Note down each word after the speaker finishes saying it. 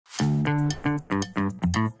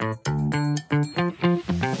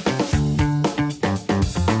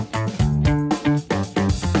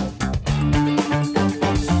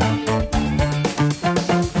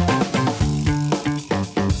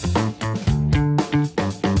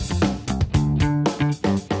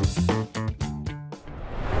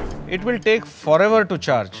It will take forever to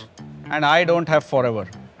charge, and I don't have forever.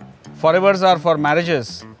 Forevers are for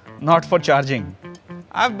marriages, not for charging.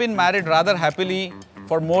 I've been married rather happily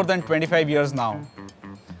for more than 25 years now.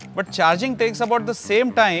 But charging takes about the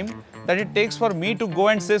same time that it takes for me to go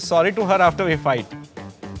and say sorry to her after we fight,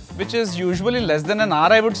 which is usually less than an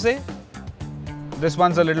hour, I would say. This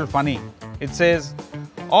one's a little funny. It says,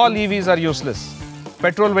 all EVs are useless.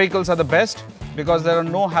 Petrol vehicles are the best because there are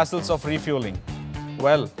no hassles of refueling.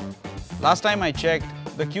 Well, last time I checked,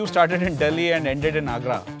 the queue started in Delhi and ended in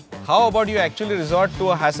Agra. How about you actually resort to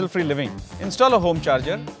a hassle-free living? Install a home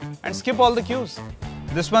charger and skip all the queues.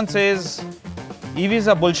 This one says, EVs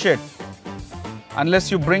are bullshit unless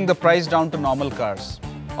you bring the price down to normal cars.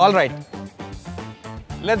 All right,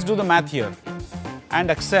 let's do the math here and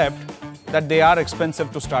accept that they are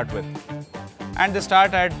expensive to start with. And they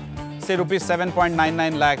start at, say, rupees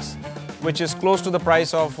 7.99 lakhs, which is close to the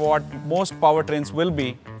price of what most powertrains will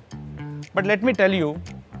be. But let me tell you,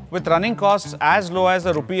 with running costs as low as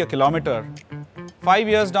 ₹1 a kilometer, 5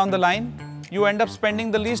 years down the line, you end up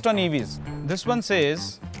spending the least on EVs. This one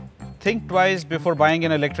says, think twice before buying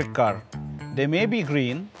an electric car. They may be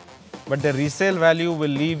green, but their resale value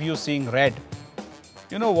will leave you seeing red.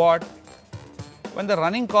 You know what? When the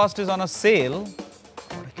running cost is on a sale,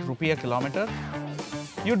 ₹1 a kilometer,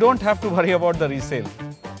 you don't have to worry about the resale.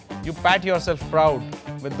 You pat yourself proud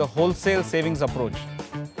with the wholesale savings approach.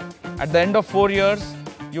 At the end of 4 years,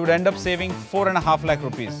 you would end up saving 4.5 lakh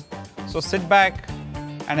rupees. So sit back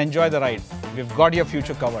and enjoy the ride. We've got your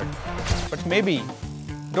future covered. But maybe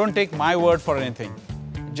don't take my word for anything.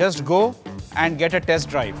 Just go and get a test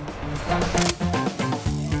drive.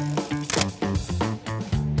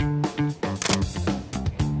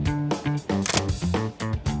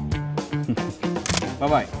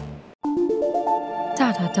 Bye-bye.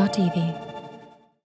 TATA.ev